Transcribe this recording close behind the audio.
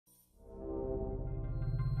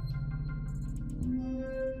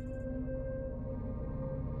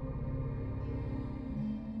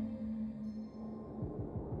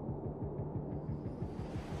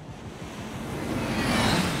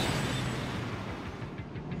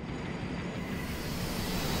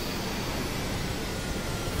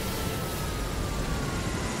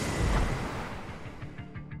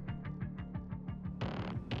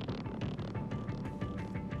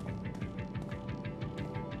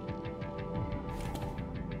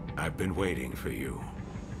I've been waiting for you.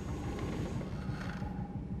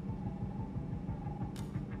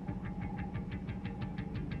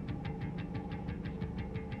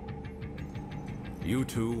 You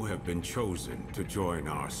two have been chosen to join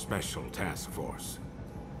our special task force,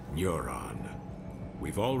 Neuron.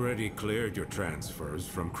 We've already cleared your transfers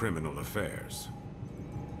from criminal affairs.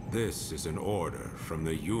 This is an order from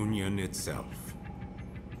the Union itself.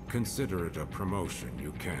 Consider it a promotion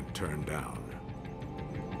you can't turn down.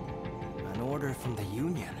 An order from the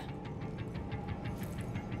Union?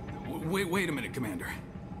 Wait a minute, Commander.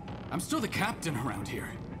 I'm still the captain around here.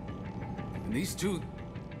 And these two...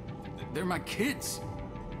 they're my kids.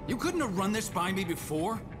 You couldn't have run this by me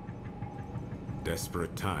before?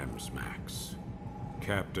 Desperate times, Max.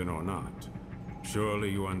 Captain or not, surely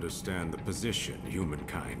you understand the position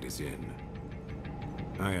humankind is in.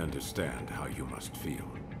 I understand how you must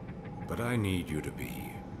feel, but I need you to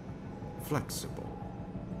be flexible.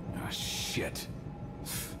 Ah, shit.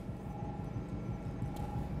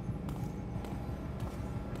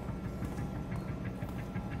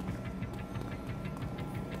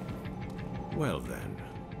 Well then,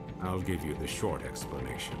 I'll give you the short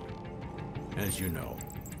explanation. As you know,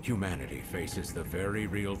 humanity faces the very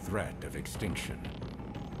real threat of extinction.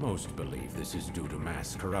 Most believe this is due to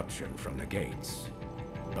mass corruption from the gates.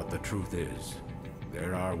 But the truth is,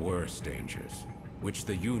 there are worse dangers, which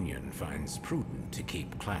the Union finds prudent to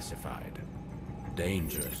keep classified.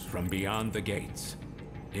 Dangers from beyond the gates.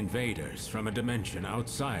 Invaders from a dimension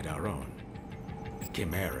outside our own.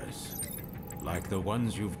 Chimeras, like the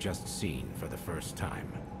ones you've just seen for the first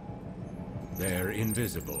time. They're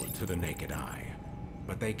invisible to the naked eye,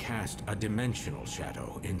 but they cast a dimensional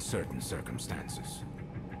shadow in certain circumstances.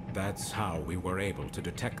 That's how we were able to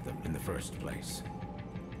detect them in the first place.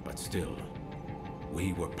 But still,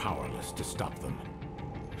 we were powerless to stop them.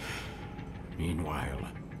 Meanwhile,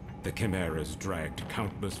 the Chimeras dragged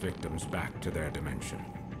countless victims back to their dimension.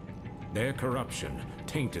 Their corruption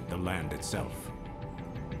tainted the land itself.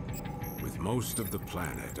 With most of the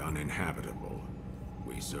planet uninhabitable,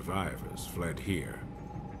 we survivors fled here,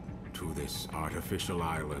 to this artificial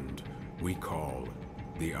island we call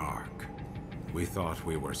the Ark. We thought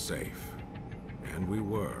we were safe, and we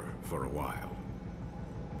were for a while.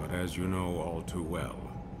 But as you know all too well,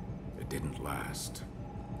 it didn't last.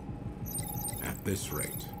 At this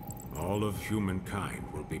rate, all of humankind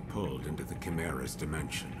will be pulled into the Chimera's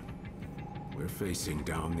dimension. We're facing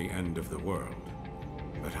down the end of the world.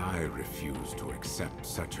 But I refuse to accept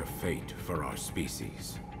such a fate for our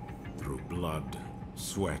species. Through blood,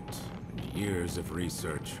 sweat, and years of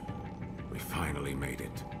research, we finally made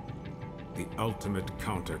it. The ultimate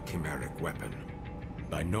counter-chimeric weapon.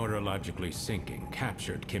 By neurologically syncing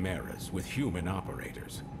captured chimeras with human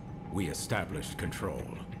operators, we established control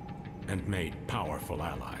and made powerful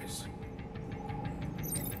allies.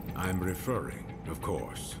 I'm referring, of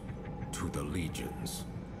course, to the Legions.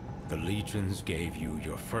 The Legions gave you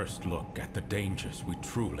your first look at the dangers we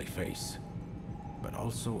truly face, but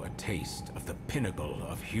also a taste of the pinnacle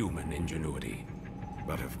of human ingenuity.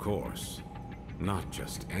 But of course, not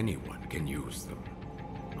just anyone can use them.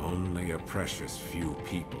 Only a precious few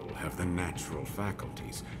people have the natural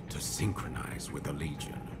faculties to synchronize with the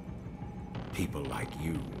Legion. People like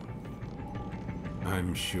you.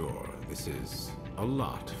 I'm sure this is a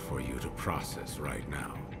lot for you to process right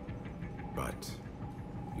now, but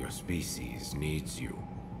your species needs you.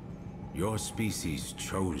 Your species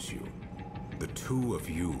chose you. The two of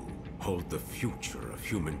you hold the future of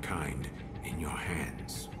humankind in your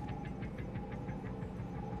hands.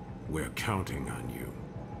 We're counting on you.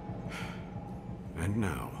 And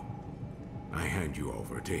now, I hand you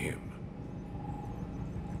over to him.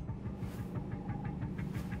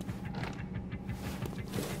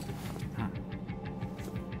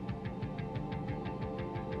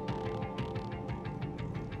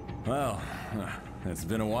 Well, it's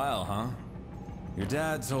been a while, huh? Your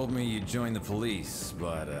dad told me you'd join the police,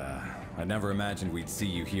 but I never imagined we'd see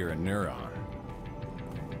you here in Neuron.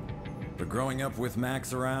 But growing up with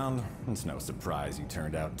Max around, it's no surprise you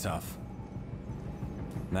turned out tough.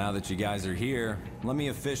 Now that you guys are here, let me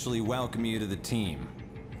officially welcome you to the team.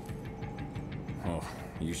 Oh,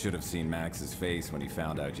 you should have seen Max's face when he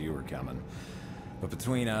found out you were coming. But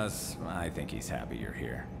between us, I think he's happy you're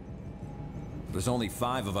here. There's only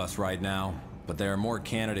 5 of us right now, but there are more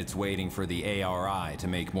candidates waiting for the ARI to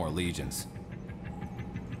make more legions.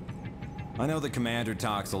 I know the commander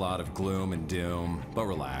talks a lot of gloom and doom, but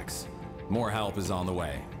relax. More help is on the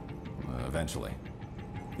way. Eventually.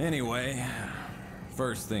 Anyway,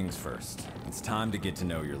 first things first. It's time to get to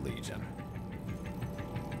know your legion.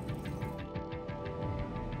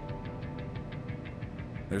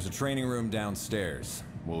 There's a training room downstairs.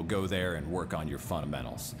 We'll go there and work on your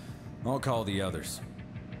fundamentals. I'll call the others.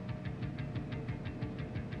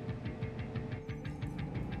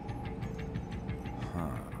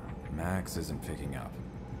 Max isn't picking up.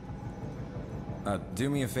 Do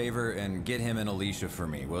me a favor and get him and Alicia for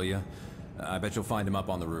me, will you? I bet you'll find him up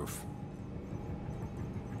on the roof.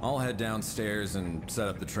 I'll head downstairs and set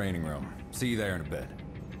up the training room. See you there in a bit.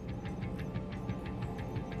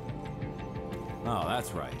 Oh,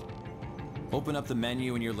 that's right. Open up the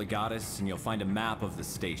menu in your Legatus and you'll find a map of the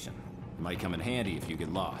station. It might come in handy if you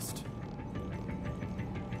get lost.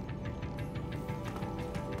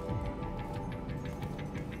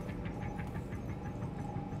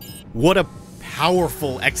 What a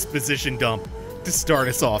powerful exposition dump to start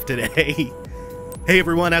us off today. Hey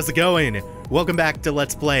everyone, how's it going? Welcome back to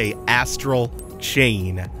Let's Play Astral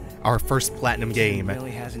Chain, our first Platinum game Really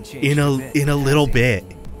hasn't changed in a little bit.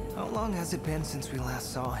 How long has it been since we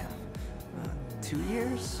last saw him? 2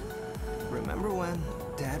 years? Remember when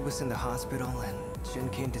Dad was in the hospital and Jin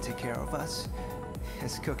came to take care of us?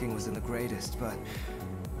 His cooking wasn't the greatest, but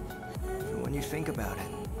when you think about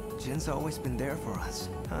it, Jin's always been there for us,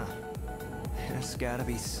 huh? There's gotta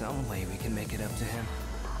be some way we can make it up to him.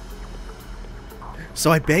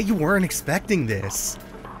 So I bet you weren't expecting this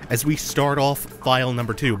as we start off file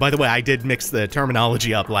number 2. By the way, I did mix the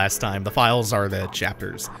terminology up last time. The files are the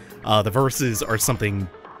chapters. The verses are something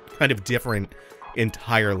kind of different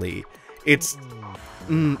entirely. It's,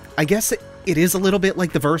 I guess it is a little bit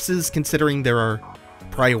like the verses, considering there are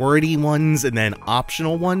priority ones and then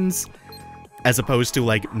optional ones, as opposed to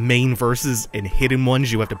like main verses and hidden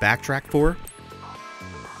ones you have to backtrack for.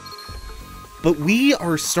 But we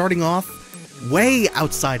are starting off way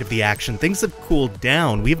outside of the action. Things have cooled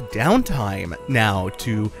down. We have downtime now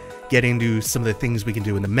to get into some of the things we can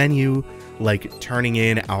do in the menu, like turning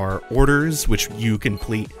in our orders, which you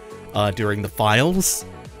complete during the files.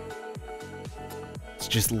 It's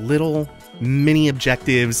just little mini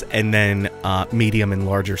objectives and then medium and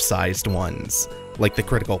larger sized ones, like the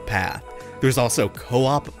critical path. There's also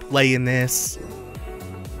co-op play in this,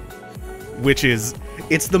 which is,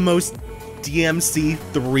 it's the most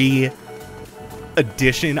DMC3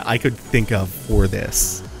 edition I could think of for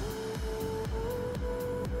this.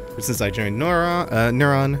 Since I joined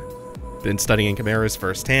Neuron, been studying chimeras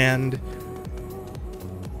firsthand.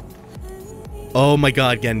 Oh my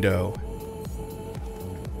god, Gendo.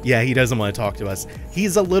 Yeah, he doesn't want to talk to us.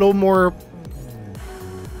 He's a little more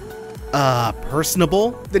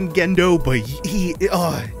personable than Gendo, but he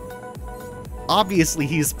obviously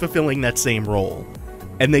he's fulfilling that same role.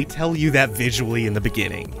 And they tell you that visually in the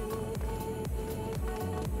beginning.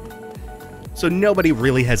 So nobody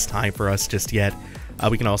really has time for us just yet.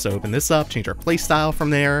 We can also open this up, change our playstyle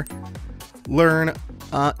from there, learn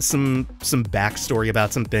some backstory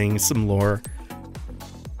about some things, some lore,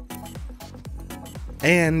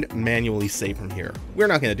 and manually save from here. We're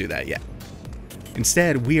not going to do that yet.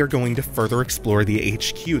 Instead, we are going to further explore the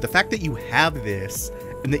HQ. The fact that you have this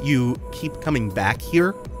and that you keep coming back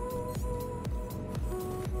here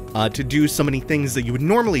to do so many things that you would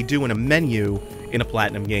normally do in a menu in a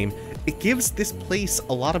Platinum game, it gives this place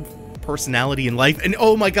a lot of personality and life. And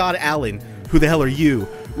oh my god, Alan, who the hell are you?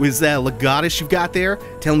 Was that a Legatus you've got there?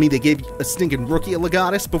 Telling me they gave a stinking rookie a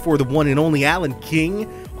Legatus before the one and only Alan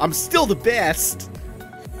King? I'm still the best!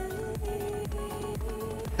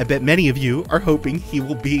 I bet many of you are hoping he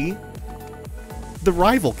will be the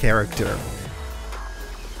rival character.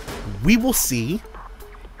 We will see.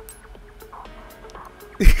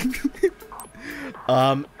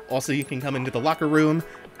 Also, you can come into the locker room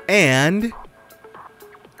and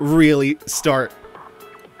really start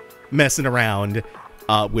messing around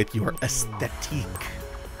with your aesthetique.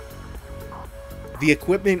 The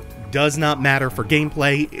equipment does not matter for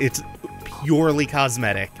gameplay. It's purely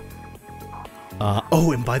cosmetic.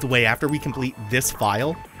 Oh, and by the way, after we complete this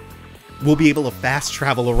file, we'll be able to fast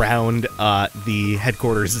travel around the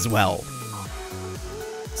headquarters as well.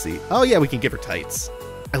 Let's see. Oh yeah, we can give her tights.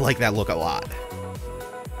 I like that look a lot.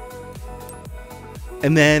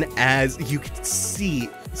 And then, as you can see,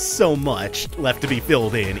 so much left to be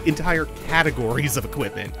filled in. Entire categories of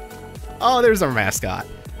equipment. Oh, there's our mascot.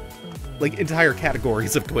 Like, entire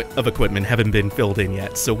categories of equipment haven't been filled in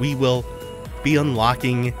yet, so we will be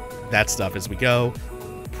unlocking that stuff as we go.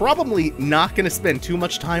 Probably not going to spend too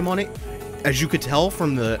much time on it. As you could tell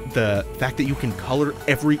from the fact that you can color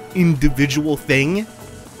every individual thing,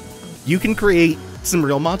 you can create some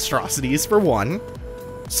real monstrosities, for one.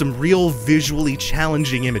 Some real visually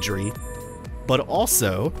challenging imagery. But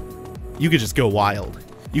also, you could just go wild.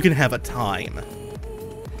 You can have a time.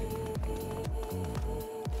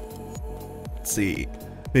 Let's see.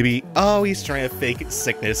 Maybe, oh, he's trying to fake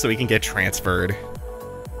sickness so he can get transferred.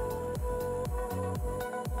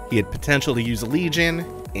 He had potential to use a Legion.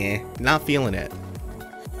 Not feeling it.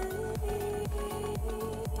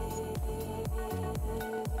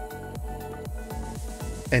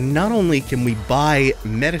 And not only can we buy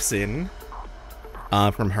medicine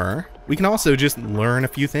from her, we can also just learn a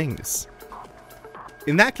few things.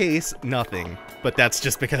 In that case, nothing. But that's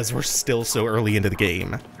just because we're still so early into the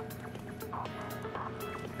game.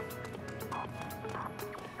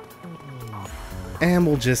 And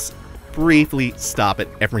we'll just briefly stop at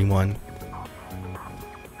everyone.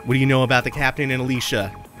 What do you know about the captain and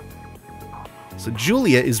Alicia? So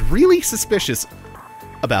Julia is really suspicious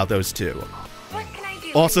about those two. What can I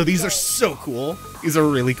do? Also, these are so cool. These are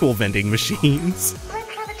really cool vending machines. Let's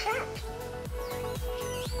have a chat.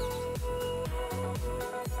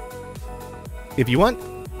 If you want,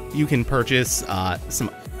 you can purchase some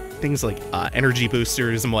things like energy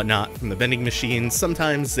boosters and whatnot from the vending machines.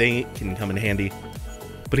 Sometimes they can come in handy.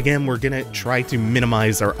 But again, we're gonna try to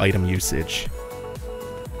minimize our item usage.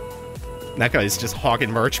 That guy's just hogging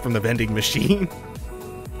merch from the vending machine.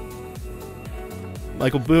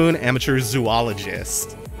 Michael Boone, amateur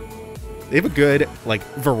zoologist. They have a good, like,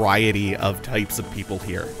 variety of types of people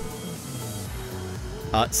here.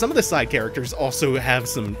 Some of the side characters also have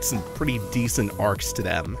some pretty decent arcs to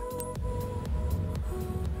them.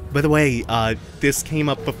 By the way, this came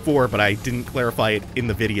up before, but I didn't clarify it in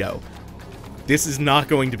the video. This is not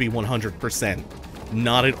going to be 100%.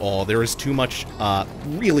 Not at all. There is too much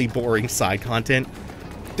really boring side content.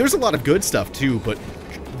 There's a lot of good stuff too, but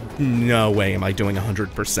no way am I doing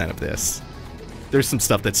 100% of this. There's some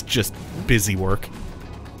stuff that's just busy work.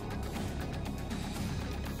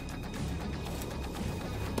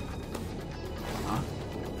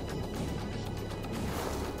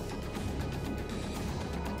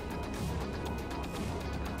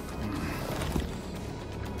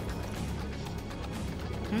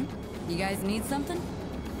 You guys need something?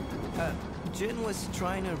 Jin was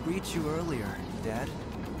trying to reach you earlier, Dad.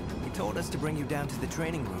 He told us to bring you down to the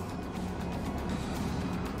training room.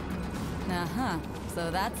 Uh-huh.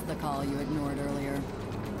 So that's the call you ignored earlier.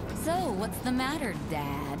 So, what's the matter,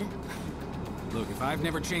 Dad? Look, if I've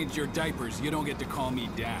never changed your diapers, you don't get to call me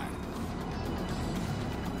Dad.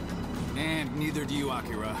 And neither do you,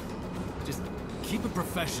 Akira. Just keep it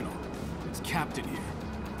professional. It's Captain here.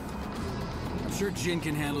 I'm sure Jin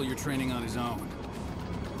can handle your training on his own.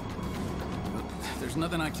 But there's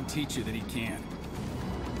nothing I can teach you that he can't.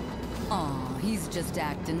 Aw, he's just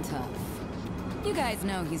acting tough. You guys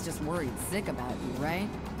know he's just worried sick about you, right?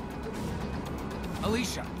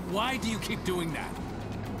 Alicia, why do you keep doing that?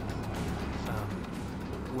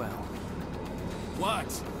 Well,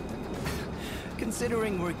 What?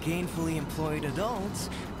 considering we're gainfully employed adults,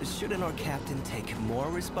 shouldn't our captain take more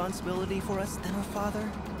responsibility for us than our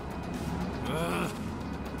father?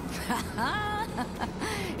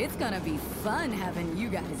 It's gonna be fun having you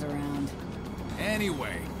guys around.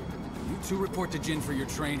 Anyway, you two report to Jin for your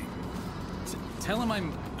training. Tell him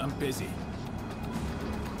I'm busy.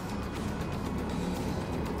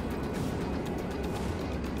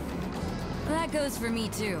 That goes for me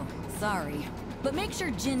too. Sorry. But make sure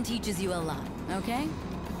Jin teaches you a lot, okay?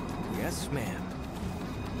 Yes, ma'am.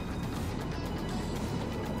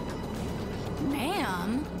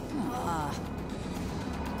 Ma'am?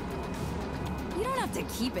 You don't have to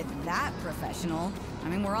keep it that professional. I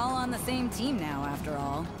mean, we're all on the same team now, after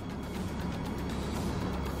all.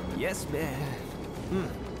 Yes, ma'am.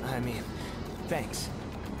 I mean, thanks.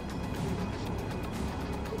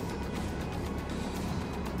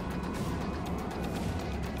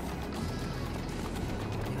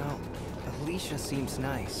 You know, Alicia seems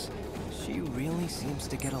nice. She really seems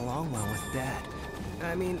to get along well with Dad.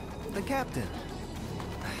 I mean, the captain.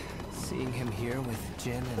 Seeing him here with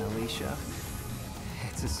Jin and Alicia,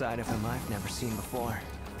 it's a side of him I've never seen before,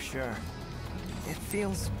 for sure. It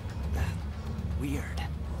feels weird.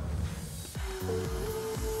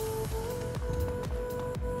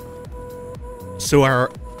 So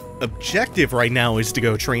our objective right now is to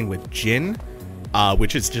go train with Jin,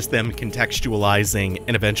 which is just them contextualizing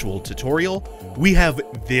an eventual tutorial. We have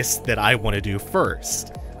this that I want to do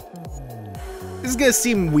first. This is going to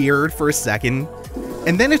seem weird for a second,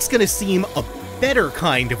 and then it's going to seem a better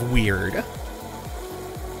kind of weird.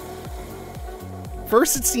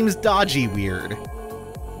 First it seems dodgy weird,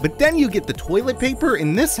 but then you get the toilet paper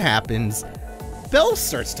and this happens. Belle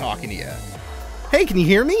starts talking to you. Hey, can you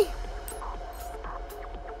hear me?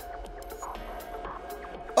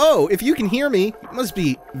 Oh, if you can hear me, it must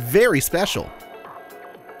be very special.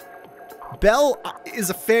 Belle is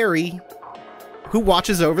a fairy who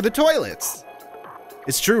watches over the toilets.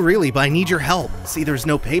 It's true, really, but I need your help. See, there's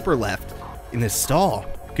no paper left in this stall.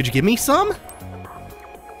 Could you give me some?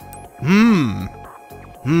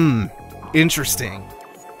 Interesting.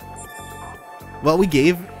 Well, we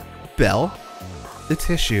gave Belle the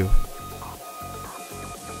tissue.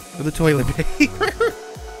 For the toilet paper.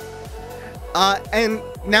 And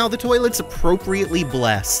now the toilet's appropriately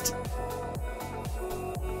blessed.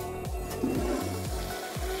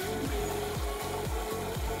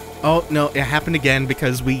 Oh, no, it happened again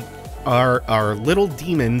because we are little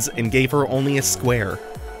demons and gave her only a square.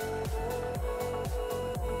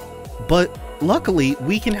 But luckily,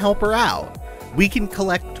 we can help her out. We can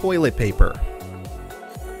collect toilet paper.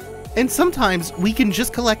 And sometimes we can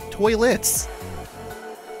just collect toilets.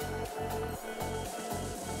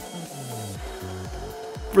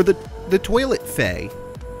 For the toilet fae.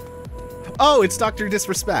 Oh, it's Dr.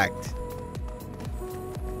 Disrespect.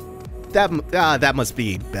 That must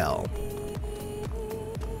be Belle.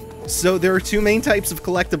 So there are two main types of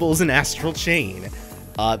collectibles in Astral Chain.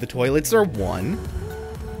 The toilets are one.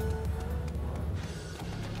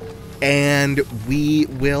 And we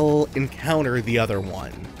will encounter the other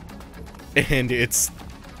one. And it's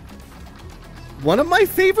one of my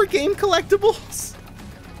favorite game collectibles.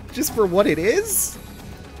 Just for what it is.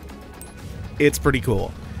 It's pretty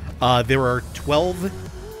cool. There are 12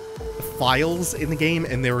 files in the game,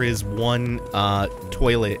 and there is one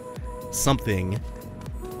toilet something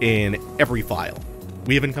in every file.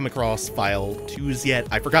 We haven't come across file 2s yet.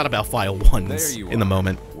 I forgot about file 1s in the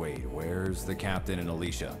moment. Wait, where's the captain and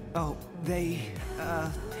Alicia? Oh, the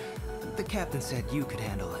captain said you could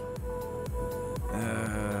handle it.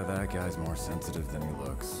 That guy's more sensitive than he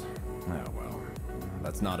looks. Oh, well.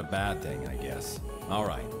 That's not a bad thing, I guess.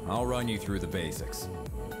 Alright, I'll run you through the basics.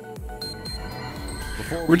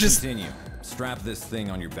 Before we continue, strap this thing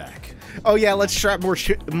on your back. Oh yeah, let's strap more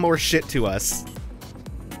shit to us.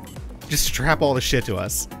 Just strap all the shit to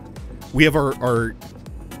us. We have our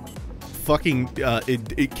fucking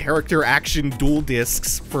character action dual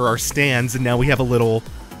discs for our stands, and now we have a little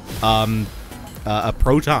a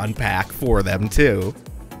proton pack for them too.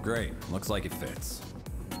 Great, looks like it fits.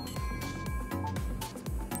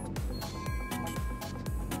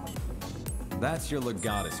 That's your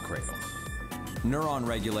Legatus cradle. Neuron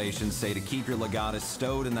regulations say to keep your Legatus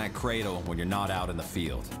stowed in that cradle when you're not out in the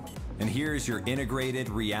field. And here's your integrated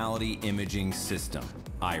reality imaging system,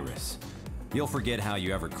 Iris. You'll forget how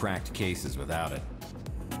you ever cracked cases without it.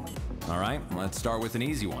 Alright, let's start with an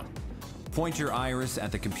easy one. Point your Iris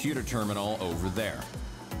at the computer terminal over there.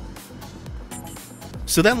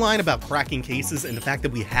 So that line about cracking cases and the fact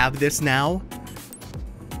that we have this now,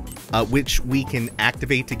 which we can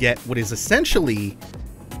activate to get what is essentially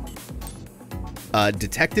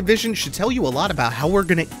detective vision, should tell you a lot about how we're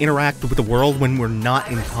going to interact with the world when we're not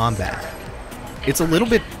in combat. It's a little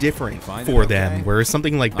bit different for them, whereas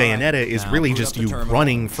something like Bayonetta is really just you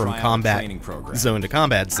running from combat zone to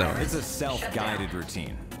combat zone. It's a self-guided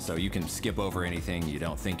routine, so you can skip over anything you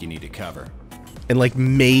don't think you need to cover. And like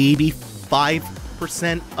maybe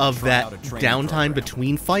 5% of that downtime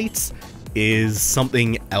between fights is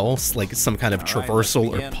something else, like some kind of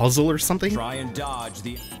traversal or puzzle or something. Try and dodge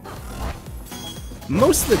the...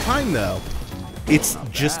 Most of the time, though, it's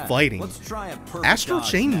just fighting. Astral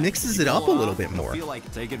Chain mixes it up a little bit more. Feel like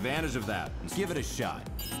take advantage of that. Let's give it a shot.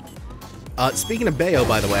 Speaking of Bayo,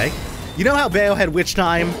 by the way, you know how Bayo had witch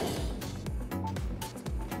time?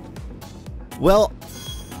 Well,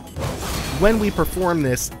 when we perform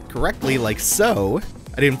this correctly, like so,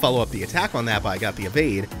 I didn't follow up the attack on that, but I got the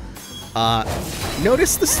evade.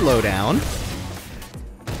 Notice the slowdown.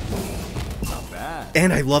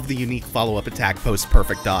 And I love the unique follow-up attack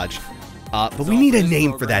post-perfect dodge. But we need a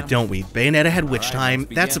name for that, don't we? Bayonetta had witch time.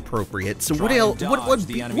 That's appropriate. So what else? What would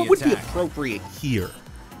be appropriate here?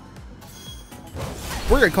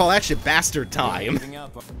 We're gonna call that shit bastard time.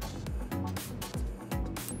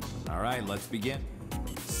 Alright, let's begin.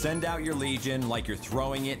 Send out your Legion like you're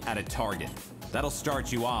throwing it at a target. That'll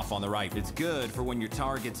start you off on the right. It's good for when your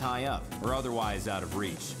target's high up, or otherwise out of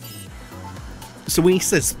reach. So when he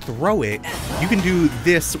says throw it, you can do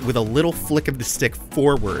this with a little flick of the stick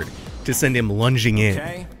forward to send him lunging in.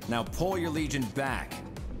 Okay, now pull your Legion back.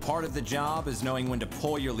 Part of the job is knowing when to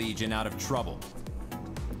pull your Legion out of trouble.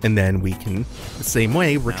 And then we can, the same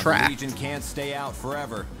way, retract. Now, the Legion can't stay out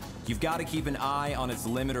forever. You've got to keep an eye on its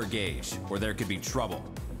limiter gauge, or there could be trouble.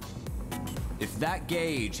 If that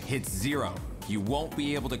gauge hits 0, you won't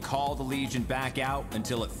be able to call the Legion back out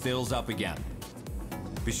until it fills up again.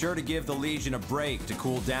 Be sure to give the Legion a break to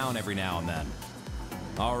cool down every now and then.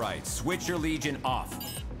 Alright, switch your Legion off.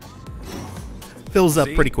 Fills up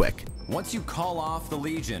pretty quick. Once you call off the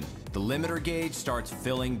Legion, the limiter gauge starts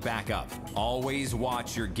filling back up. Always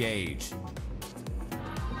watch your gauge.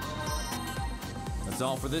 That's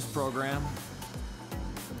all for this program.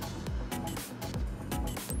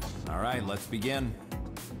 All right, let's begin.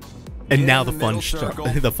 And now the In fun middle circle.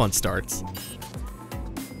 the fun starts.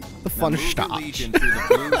 The fun Now move your starts. Legion through the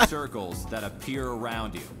blue circles that appear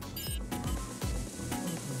around you.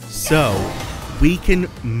 So, we can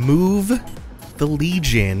move the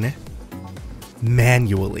Legion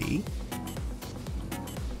manually.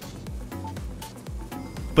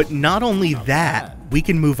 But not only that, we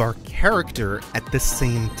can move our character at the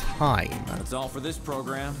same time. That's all for this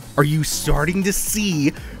program. Are you starting to see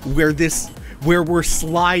where we're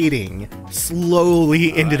sliding slowly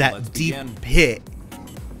into right, that let's deep begin. pit?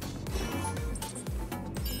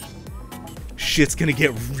 Shit's gonna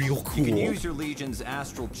get real You can cool. use your Legion's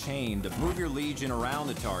Astral Chain to move your Legion around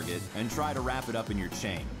the target and try to wrap it up in your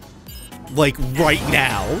chain. Like right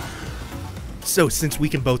now. So since we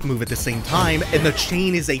can both move at the same time, and the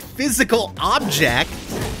chain is a physical object,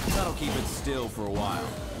 That'll keep it still for a while,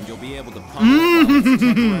 and you'll be able to pummel opponents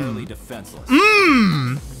temporarily defenseless.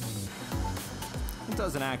 It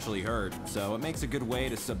doesn't actually hurt, so it makes a good way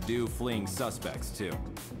to subdue fleeing suspects, too.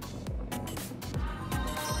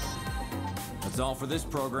 That's all for this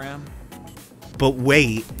program. but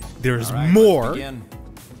wait, there's All right, let's more. begin.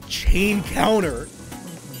 Chain counter.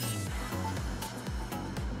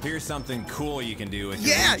 Here's something cool you can do with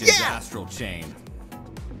Yeah, your Legion's yeah. Astral Chain.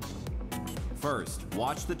 First,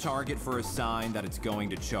 watch the target for a sign that it's going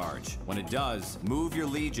to charge. When it does, move your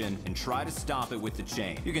Legion and try to stop it with the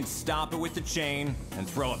chain. You can stop it with the chain and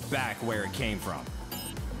throw it back where it came from.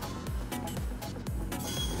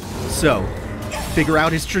 So, figure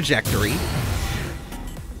out his trajectory.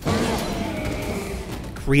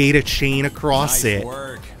 Create a chain across Nice it.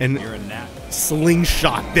 work. And You're a nat.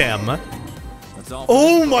 slingshot them. That's all for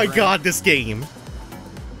Oh this my program. god, this game.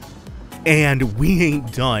 And we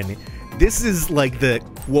ain't done. This is like the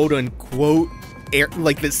quote-unquote,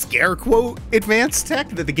 like the scare quote advanced tech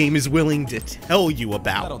that the game is willing to tell you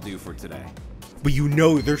about. That'll do for today. But you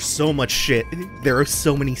know there's so much shit. There are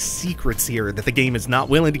so many secrets here that the game is not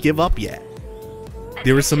willing to give up yet.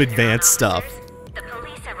 There is some advanced stuff. The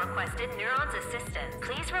police have requested Neuron's assistance.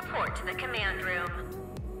 Please report to the command room.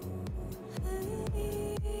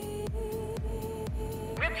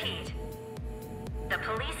 Repeat. The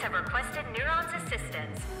police have requested Neuron's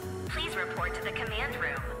assistance. Please report to the command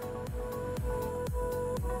room.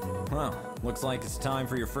 Well, looks like it's time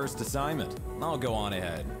for your first assignment. I'll go on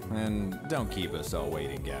ahead. And don't keep us all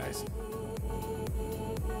waiting, guys.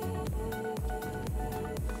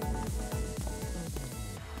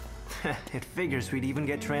 It figures we'd even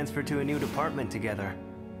get transferred to a new department together.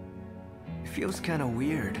 It feels kind of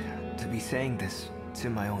weird to be saying this to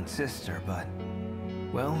my own sister, but...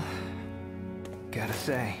 well, gotta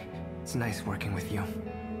say, it's nice working with you.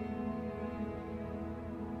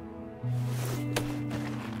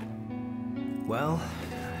 Well,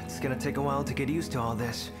 it's gonna take a while to get used to all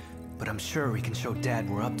this, but I'm sure we can show Dad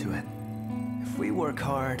we're up to it. If we work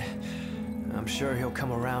hard, I'm sure he'll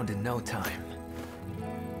come around in no time.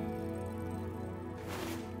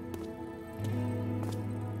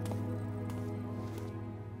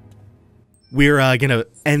 We're gonna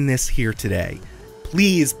end this here today.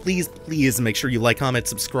 Please, please, please make sure you like, comment,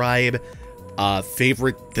 subscribe,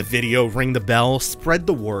 favorite the video, ring the bell, spread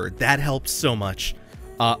the word. That helps so much.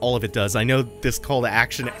 All of it does. I know this call to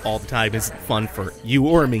action all the time isn't fun for you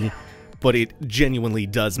or me, but it genuinely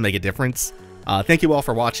does make a difference. Thank you all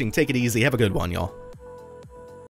for watching. Take it easy. Have a good one, y'all.